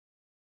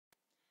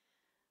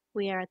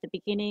We are at the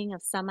beginning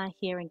of summer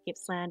here in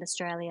Gippsland,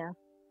 Australia,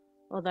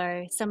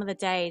 although some of the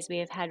days we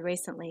have had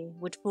recently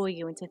would fool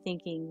you into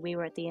thinking we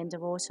were at the end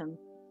of autumn.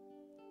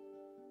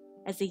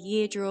 As the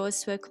year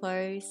draws to a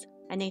close,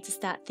 I need to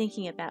start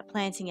thinking about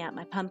planting out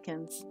my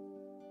pumpkins.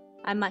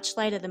 I'm much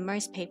later than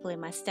most people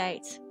in my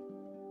state,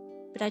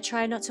 but I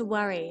try not to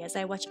worry as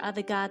I watch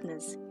other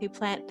gardeners who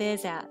plant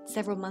theirs out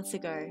several months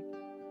ago.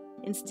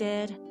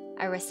 Instead,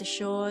 I rest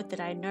assured that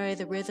I know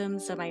the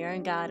rhythms of my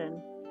own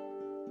garden.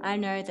 I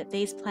know that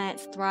these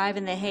plants thrive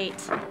in the heat,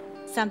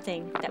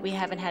 something that we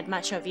haven't had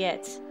much of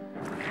yet.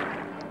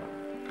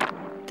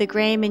 The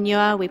green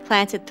manure we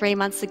planted 3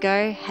 months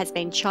ago has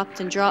been chopped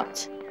and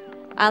dropped.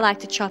 I like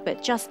to chop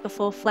it just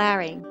before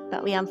flowering,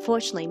 but we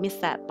unfortunately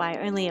missed that by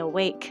only a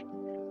week.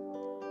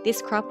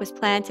 This crop was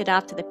planted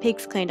after the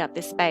pigs cleaned up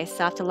this space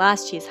after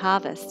last year's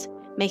harvest,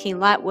 making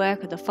light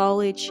work of the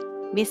foliage,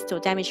 missed or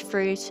damaged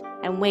fruit,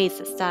 and weeds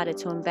that started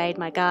to invade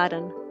my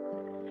garden.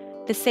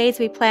 The seeds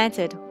we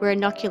planted were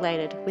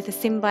inoculated with a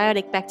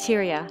symbiotic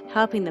bacteria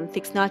helping them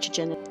fix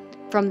nitrogen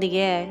from the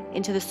air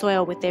into the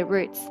soil with their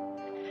roots.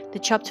 The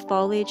chopped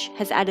foliage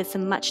has added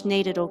some much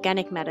needed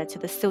organic matter to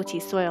the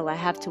silty soil I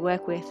have to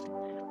work with.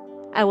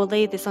 I will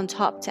leave this on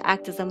top to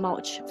act as a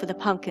mulch for the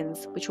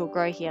pumpkins which will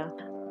grow here.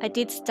 I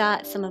did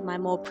start some of my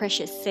more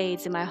precious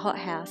seeds in my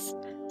hothouse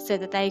so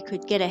that they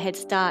could get a head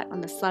start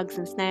on the slugs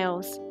and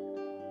snails.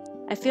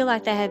 I feel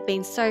like they have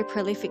been so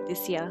prolific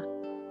this year,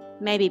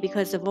 maybe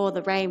because of all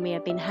the rain we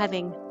have been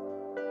having.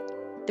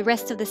 The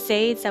rest of the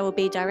seeds I will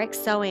be direct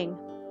sowing.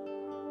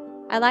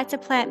 I like to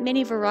plant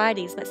many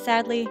varieties, but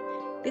sadly,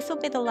 this will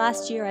be the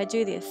last year I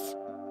do this.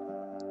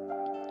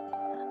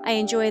 I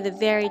enjoy the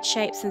varied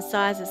shapes and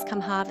sizes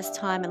come harvest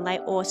time and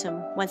late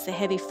autumn once the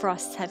heavy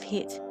frosts have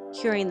hit,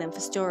 curing them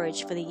for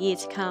storage for the year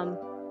to come.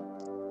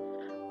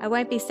 I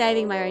won't be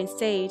saving my own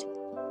seed,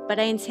 but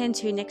I intend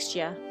to next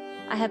year.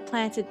 I have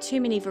planted too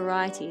many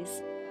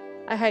varieties.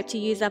 I hope to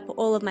use up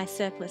all of my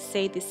surplus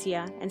seed this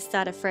year and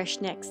start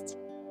afresh next.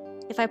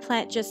 If I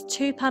plant just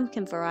 2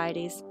 pumpkin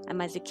varieties and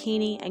my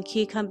zucchini and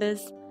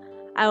cucumbers,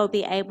 I will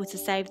be able to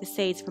save the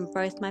seeds from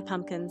both my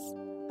pumpkins,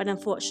 but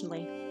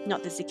unfortunately,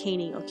 not the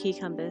zucchini or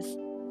cucumbers.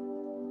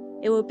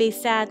 It will be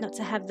sad not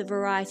to have the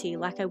variety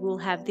like I will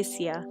have this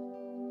year.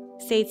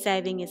 Seed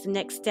saving is the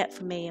next step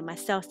for me in my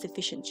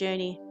self-sufficient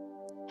journey.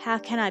 How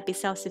can I be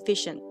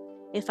self-sufficient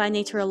if I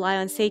need to rely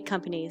on seed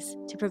companies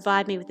to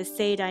provide me with the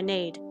seed I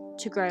need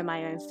to grow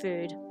my own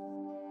food?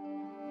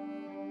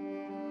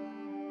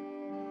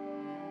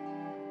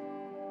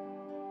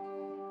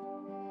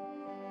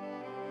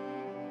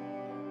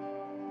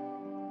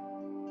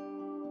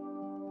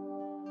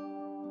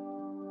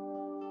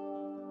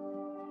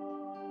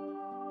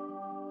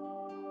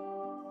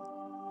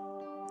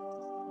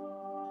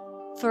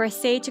 For a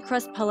seed to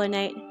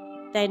cross-pollinate,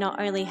 they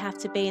not only have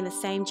to be in the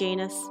same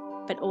genus,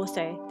 but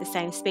also the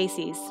same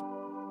species.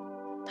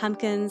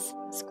 Pumpkins,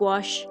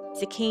 squash,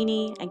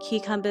 zucchini, and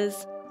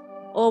cucumbers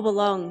all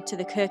belong to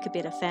the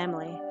cucurbita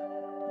family.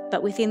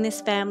 But within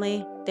this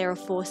family, there are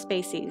 4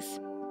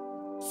 species: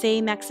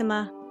 C.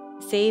 maxima,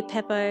 C.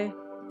 pepo,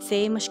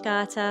 C.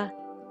 muscata,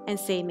 and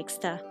C.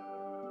 mixta.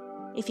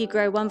 If you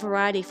grow one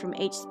variety from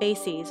each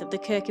species of the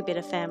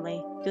cucurbita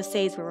family, your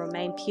seeds will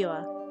remain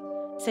pure.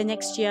 So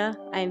next year,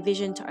 I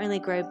envision to only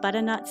grow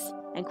butternuts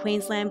and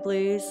Queensland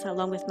blues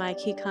along with my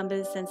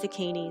cucumbers and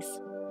zucchinis.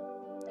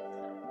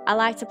 I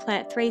like to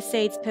plant 3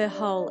 seeds per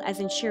hole as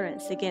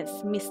insurance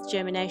against missed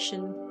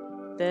germination,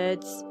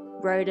 birds,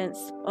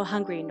 rodents, or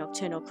hungry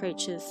nocturnal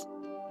creatures.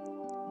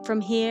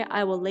 From here,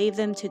 I will leave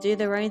them to do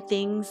their own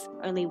things,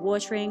 only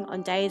watering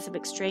on days of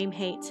extreme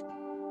heat.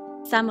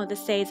 Some of the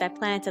seeds I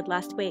planted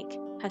last week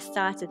have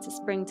started to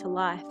spring to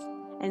life,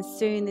 and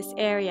soon this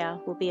area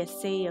will be a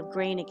sea of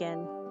green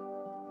again.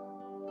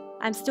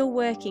 I'm still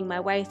working my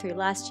way through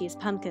last year's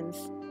pumpkins.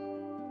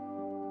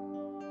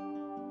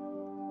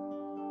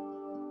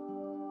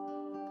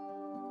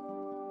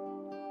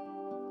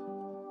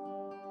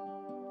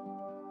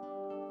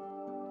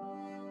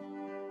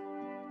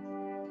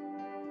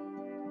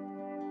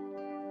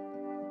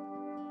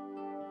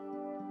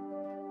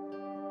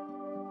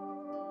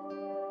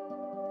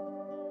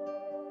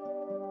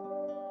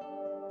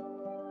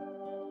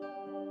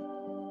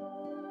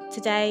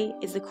 Today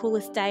is the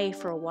coolest day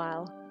for a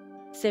while,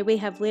 so we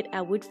have lit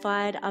our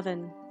wood-fired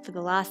oven for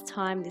the last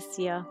time this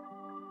year.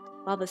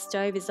 While the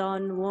stove is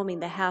on warming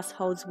the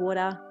household's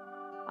water,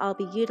 I'll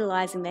be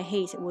utilising the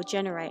heat it will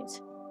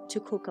generate to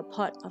cook a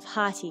pot of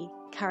hearty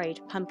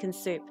curried pumpkin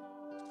soup.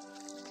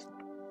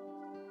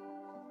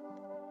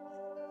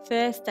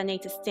 First, I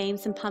need to steam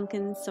some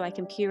pumpkins so I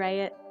can puree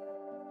it.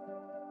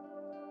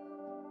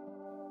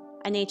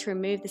 I need to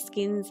remove the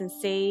skins and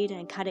seed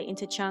and cut it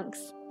into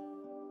chunks.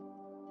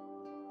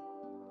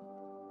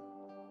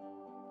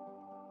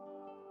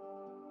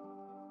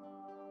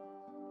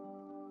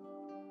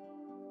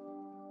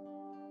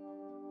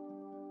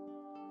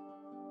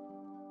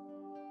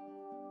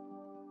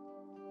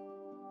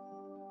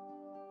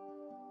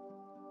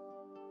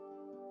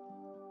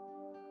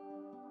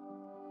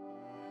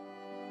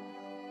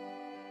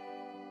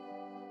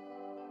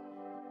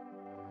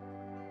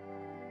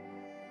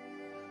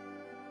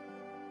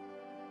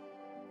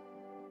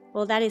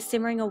 While that is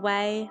simmering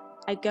away,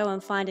 I go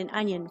and find an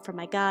onion from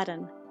my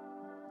garden.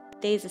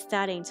 These are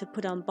starting to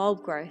put on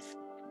bulb growth,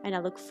 and I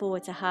look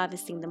forward to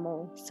harvesting them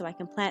all so I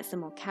can plant some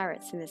more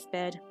carrots in this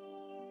bed.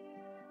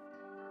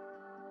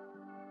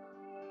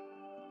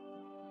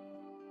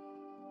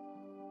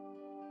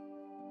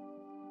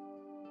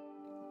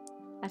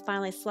 I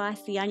finally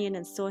slice the onion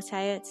and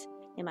saute it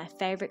in my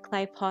favourite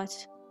clay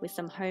pot with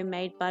some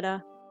homemade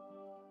butter.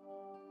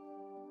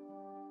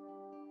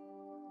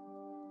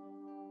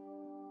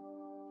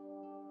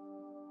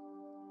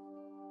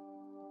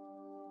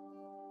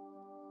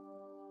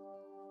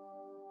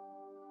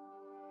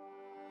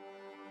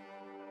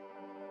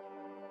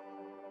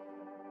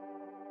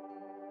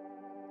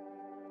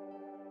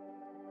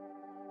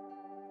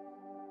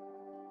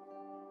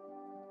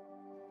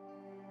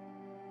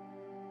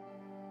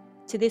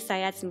 To this I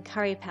add some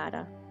curry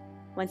powder.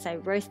 Once I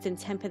roast and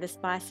temper the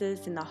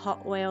spices in the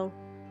hot oil,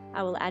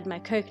 I will add my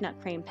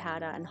coconut cream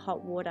powder and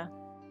hot water.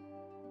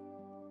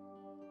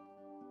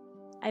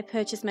 I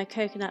purchase my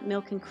coconut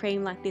milk and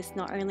cream like this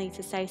not only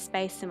to save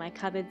space in my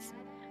cupboards,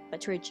 but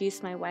to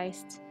reduce my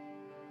waste.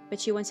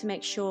 But you want to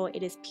make sure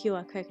it is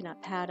pure coconut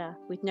powder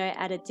with no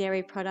added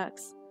dairy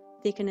products,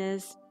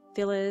 thickeners,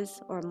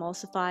 fillers or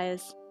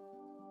emulsifiers.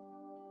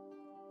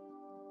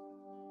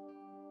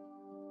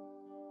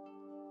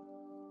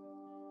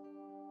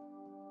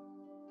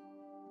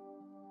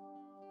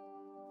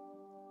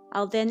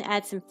 I'll then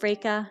add some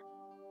freekeh,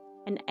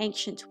 an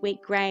ancient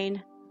wheat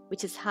grain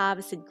which is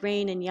harvested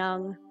green and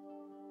young.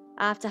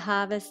 After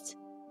harvest,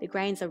 the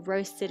grains are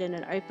roasted in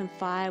an open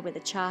fire where the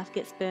chaff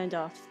gets burned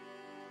off.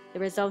 The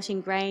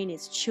resulting grain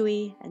is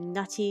chewy and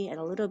nutty and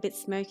a little bit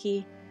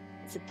smoky.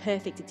 It's a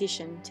perfect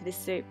addition to this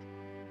soup.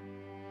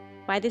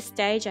 By this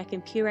stage I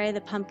can puree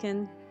the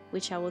pumpkin,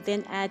 which I will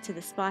then add to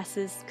the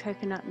spices,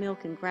 coconut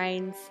milk and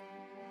grains.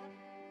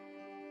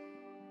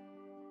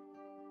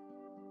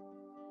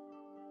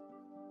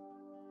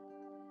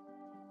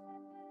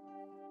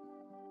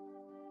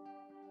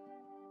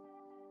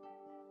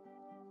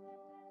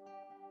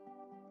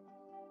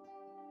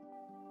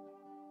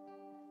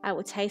 I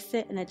will taste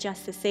it and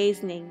adjust the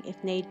seasoning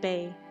if need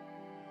be.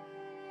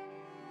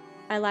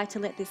 I like to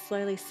let this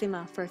slowly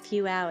simmer for a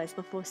few hours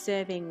before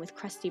serving with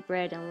crusty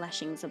bread and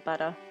lashings of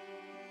butter.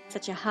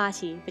 Such a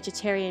hearty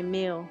vegetarian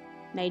meal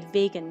made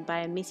vegan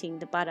by omitting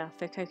the butter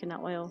for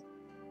coconut oil.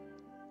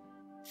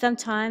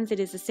 Sometimes it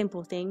is the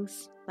simple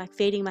things, like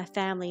feeding my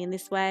family in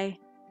this way.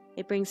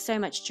 It brings so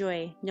much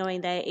joy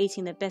knowing they are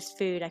eating the best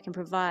food I can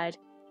provide,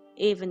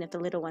 even if the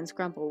little ones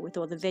grumble with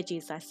all the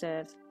veggies I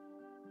serve.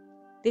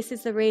 This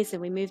is the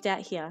reason we moved out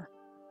here,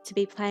 to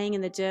be playing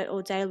in the dirt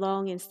all day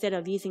long instead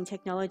of using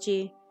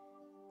technology,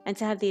 and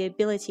to have the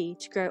ability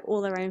to grow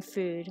all our own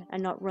food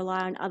and not rely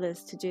on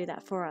others to do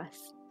that for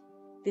us.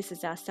 This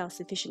is our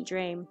self-sufficient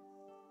dream.